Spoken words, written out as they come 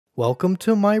Welcome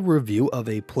to my review of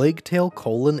a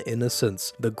Plaguetale: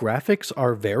 Innocence. The graphics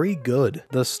are very good.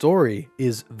 The story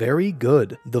is very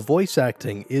good. The voice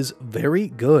acting is very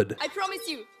good. I promise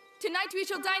you, tonight we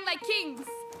shall dine like kings.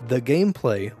 The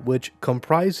gameplay, which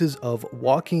comprises of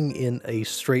walking in a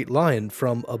straight line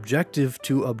from objective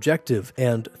to objective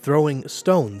and throwing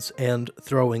stones and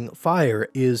throwing fire,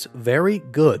 is very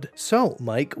good. So,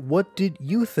 Mike, what did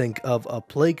you think of a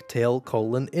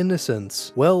Plaguetale: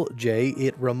 Innocence? Well, Jay,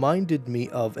 it reminded me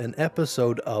of an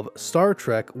episode of Star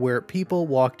Trek where people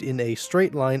walked in a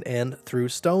straight line and threw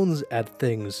stones at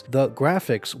things. The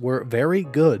graphics were very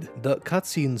good. The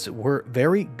cutscenes were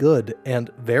very good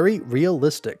and very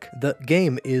realistic. The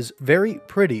game is very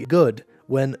pretty good.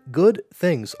 When good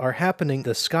things are happening,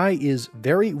 the sky is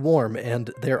very warm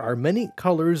and there are many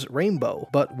colors rainbow.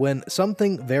 But when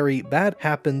something very bad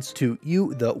happens to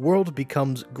you, the world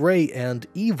becomes gray and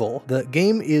evil. The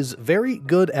game is very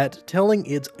good at telling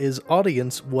its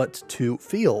audience what to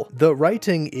feel. The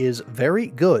writing is very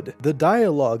good. The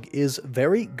dialogue is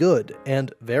very good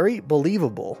and very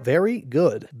believable. Very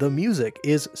good. The music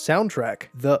is soundtrack.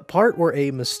 The part where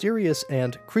a mysterious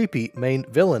and creepy main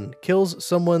villain kills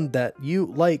someone that you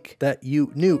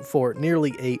knew for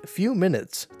nearly a few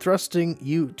minutes, thrusting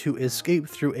you to escape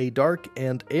through a dark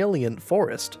and alien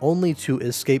forest, only to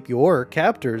escape your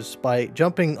captors by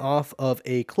jumping off of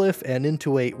a cliff and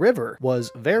into a river,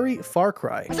 was very Far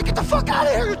Cry. I said, get the fuck out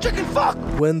of here, you chicken fuck!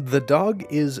 When the dog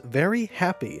is very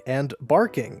happy and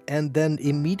barking and then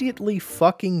immediately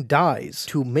fucking dies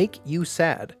to make you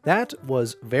sad, that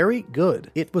was very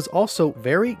good. It was also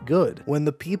very good when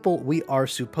the people we are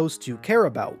supposed to care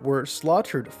about were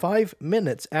slaughtered 5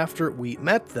 minutes after we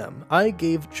met them. I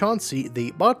gave Chauncey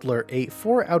the butler a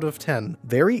 4 out of 10.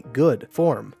 Very good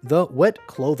form. The wet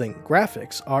clothing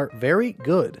graphics are very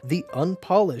good. The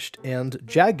unpolished and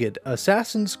jagged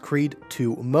Assassin's Creed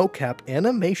 2 mocap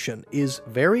animation is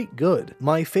very good.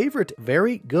 My favorite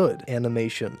very good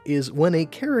animation is when a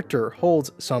character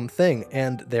holds something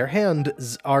and their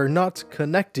hands are not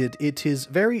connected. It is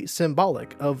very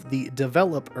symbolic of the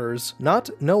developers not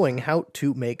knowing how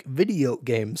to make video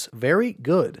games. Very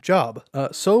good job.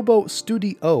 Sobo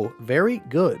Studio, very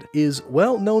good, is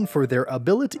well known for their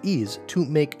abilities to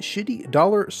make shitty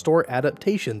dollar store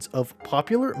adaptations of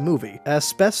popular movie.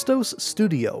 Asbestos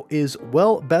Studio is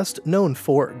well best known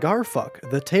for Garfuck,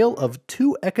 the tale of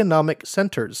two economic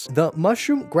centers. The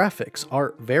mushroom graphics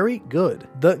are very good.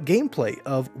 The gameplay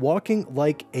of walking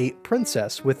like a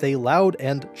princess with a loud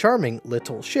and charming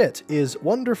little shit is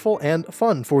wonderful and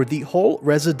fun for the whole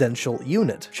residential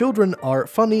unit. Children are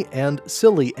funny and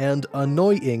silly and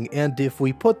annoying, and if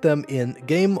we put them in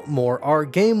game more, our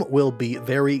game will be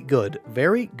very good.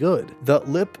 Very good. The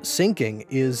lip syncing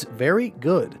is very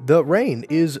good. The rain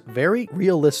is very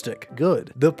realistic.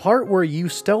 Good. The part where you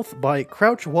stealth by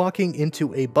crouch walking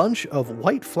into a bunch of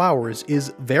white flowers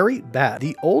is very bad.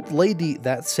 The old lady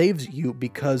that saves you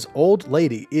because old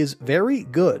lady is very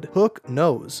good. Hook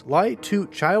nose. Lie to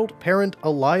child parent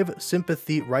alive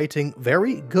sympathy writing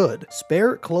very good.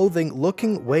 Spare clothing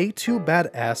looking way too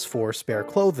badass for spare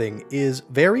clothing is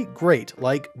very great,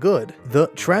 like good. The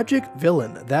tragic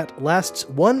villain that lasts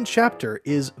one chapter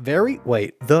is very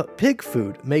the pig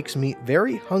food makes me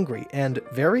very hungry and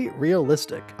very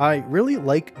realistic. I really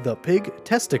like the pig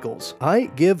testicles.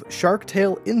 I give Shark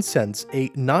Tale Incense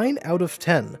a 9 out of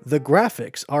 10. The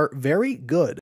graphics are very good.